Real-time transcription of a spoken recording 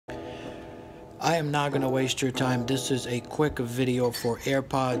I am not going to waste your time. This is a quick video for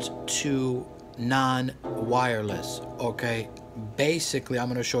AirPods 2 non-wireless, okay? Basically, I'm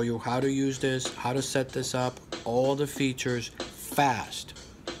going to show you how to use this, how to set this up, all the features fast,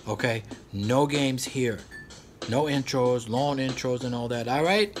 okay? No games here. No intros, long intros and all that. All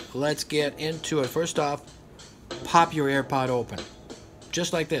right, let's get into it. First off, pop your AirPod open,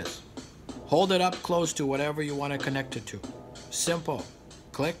 just like this. Hold it up close to whatever you want to connect it to. Simple.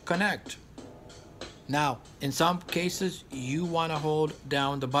 Click connect. Now, in some cases, you want to hold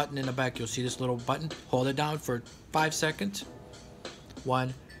down the button in the back. You'll see this little button. Hold it down for 5 seconds.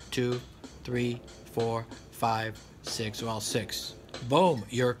 1, 2, 3, 4, 5, 6. Well, 6. Boom,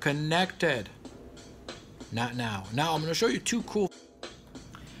 you're connected. Not now. Now, I'm going to show you two cool.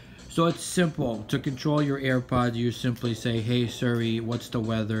 So it's simple. To control your AirPods, you simply say, "Hey Siri, what's the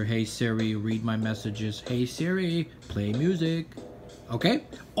weather? Hey Siri, read my messages. Hey Siri, play music." Okay?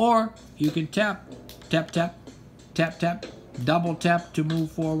 Or you can tap, tap, tap, tap, tap, double tap to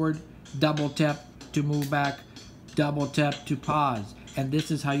move forward, double tap to move back, double tap to pause. And this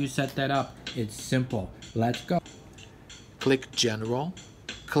is how you set that up. It's simple. Let's go. Click General,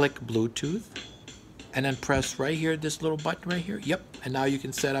 click Bluetooth, and then press right here, this little button right here. Yep. And now you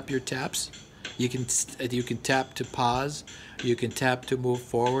can set up your taps. You can tap to pause. You can tap to move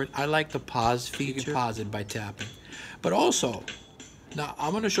forward. I like the pause feature. You can pause it by tapping. But also, now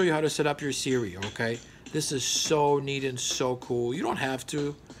I'm going to show you how to set up your Siri, okay? This is so neat and so cool. You don't have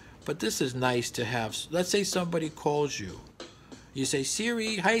to, but this is nice to have. Let's say somebody calls you. You say,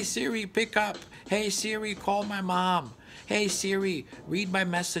 "Siri, hey Siri, pick up. Hey Siri, call my mom. Hey Siri, read my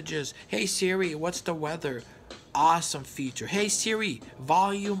messages. Hey Siri, what's the weather?" Awesome feature. Hey Siri,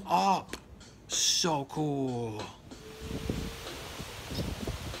 volume up. So cool.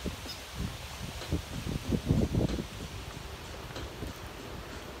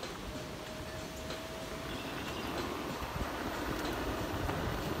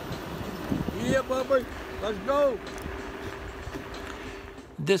 Yeah, Bubba, let's go.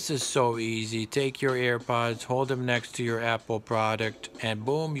 This is so easy. Take your AirPods, hold them next to your Apple product, and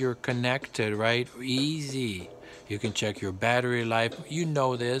boom, you're connected, right? Easy. You can check your battery life. You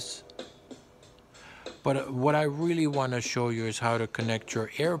know this. But what I really want to show you is how to connect your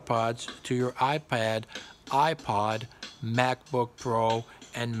AirPods to your iPad, iPod, MacBook Pro,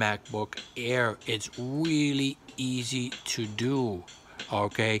 and MacBook Air. It's really easy to do.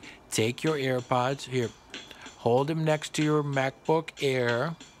 Okay, take your AirPods here. Hold them next to your MacBook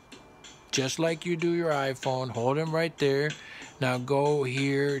Air, just like you do your iPhone. Hold them right there. Now go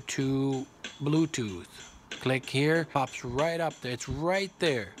here to Bluetooth. Click here, pops right up there. It's right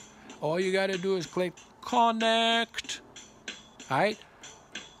there. All you got to do is click connect. All right?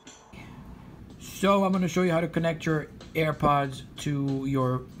 So I'm going to show you how to connect your AirPods to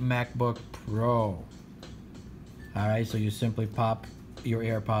your MacBook Pro. All right, so you simply pop your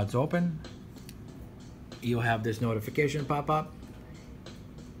AirPods open. You'll have this notification pop up.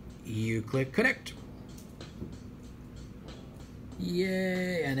 You click connect.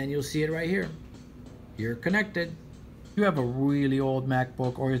 Yay, and then you'll see it right here. You're connected. You have a really old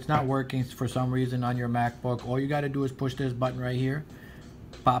MacBook or it's not working for some reason on your MacBook. All you got to do is push this button right here.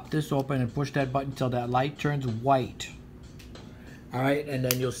 Pop this open and push that button until that light turns white. All right, and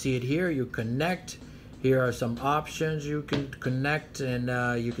then you'll see it here. You connect. Here are some options you can connect, and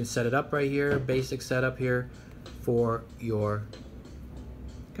you can set it up right here. Basic setup here for your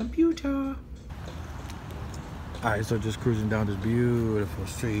computer. All right, so just cruising down this beautiful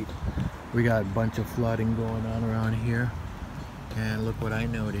street. We got a bunch of flooding going on around here. And look what I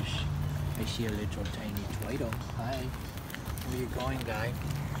noticed. I see a little tiny turtle. Hi. Where you going, guy?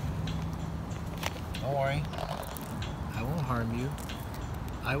 Don't worry. I won't harm you.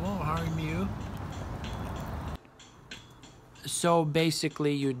 I won't harm you. So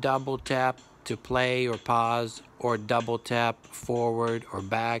basically you double tap to play or pause, or double tap forward or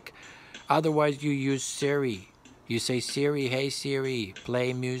back. Otherwise you use Siri. You say, "Siri, hey Siri,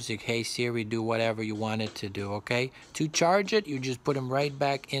 play music. Hey Siri, do whatever you want it to do," okay? To charge it, you just put them right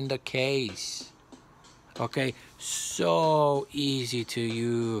back in the case. Okay, so easy to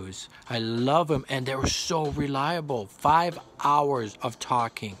use. I love them, and they're so reliable. 5 hours of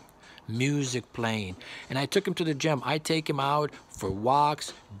talking, music playing, and I took him to the gym. I take him out for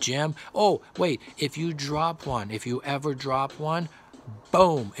walks, gym. Oh, wait, if you drop one, if you ever drop one,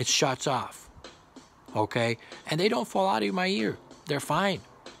 boom, it shuts off. Okay, and they don't fall out of my ear. They're fine.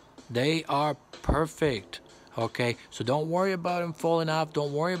 They are perfect. Okay, so don't worry about them falling off.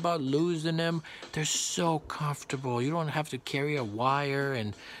 Don't worry about losing them. They're so comfortable. You don't have to carry a wire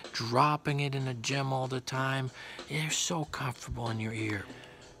and dropping it in the gym all the time. They're so comfortable in your ear.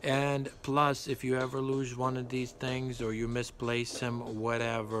 And plus, if you ever lose one of these things or you misplace them,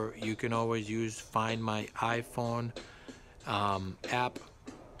 whatever, you can always use Find My iPhone app.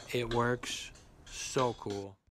 It works so cool.